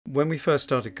When we first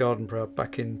started Gardenproud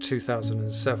back in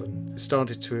 2007, it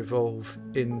started to evolve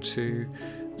into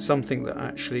something that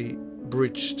actually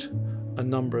bridged a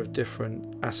number of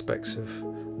different aspects of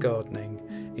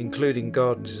gardening, including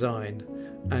garden design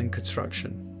and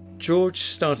construction. George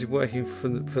started working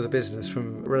for the business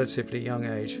from a relatively young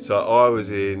age. So I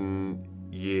was in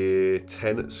year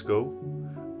 10 at school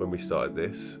when we started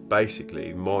this.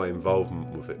 Basically, my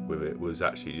involvement with it was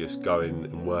actually just going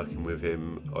and working with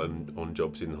him on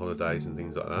jobs in holidays and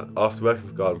things like that. After working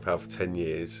for Gardenproud for 10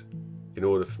 years, in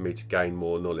order for me to gain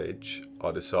more knowledge,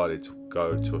 I decided to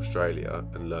go to Australia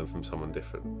and learn from someone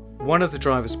different. One of the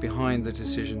drivers behind the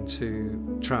decision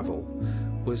to travel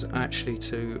was actually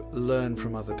to learn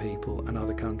from other people and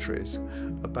other countries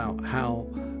about how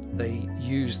they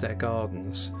use their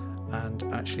gardens and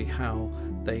actually how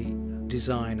they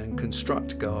design and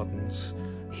construct gardens.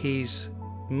 He's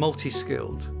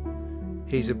multi-skilled.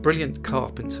 He's a brilliant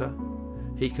carpenter.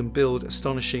 He can build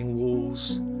astonishing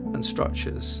walls and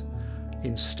structures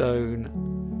in stone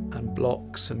and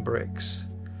blocks and bricks.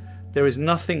 There is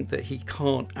nothing that he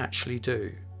can't actually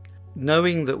do.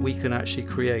 Knowing that we can actually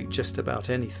create just about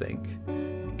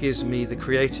anything gives me the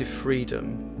creative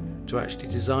freedom to actually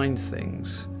design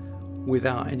things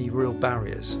without any real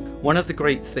barriers. One of the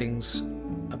great things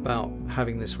about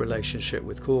having this relationship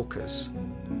with Corkers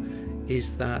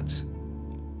is that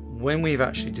when we've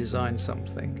actually designed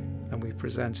something and we've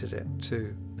presented it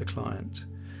to the client,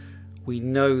 we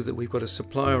know that we've got a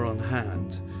supplier on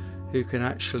hand who can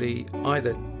actually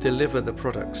either deliver the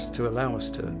products to allow us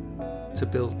to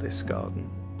build this garden,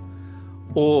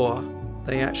 or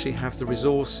they actually have the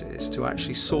resources to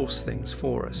actually source things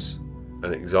for us.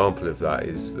 An example of that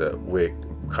is that we're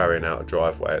carrying out a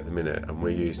driveway at the minute and we're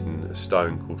using a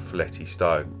stone called flourished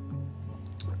stone,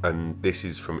 and this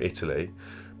is from Italy,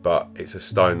 but it's a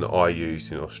stone that I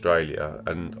used in Australia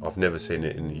and I've never seen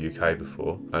it in the UK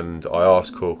before. And I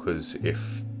asked Corkers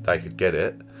if they could get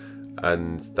it,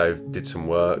 and they did some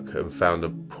work and found a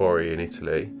quarry in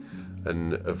Italy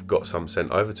and have got some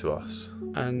sent over to us.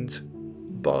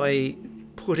 And by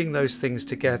putting those things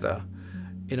together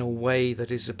in a way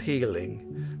that is appealing,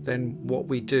 then what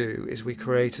we do is we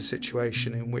create a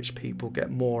situation in which people get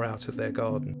more out of their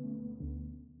garden.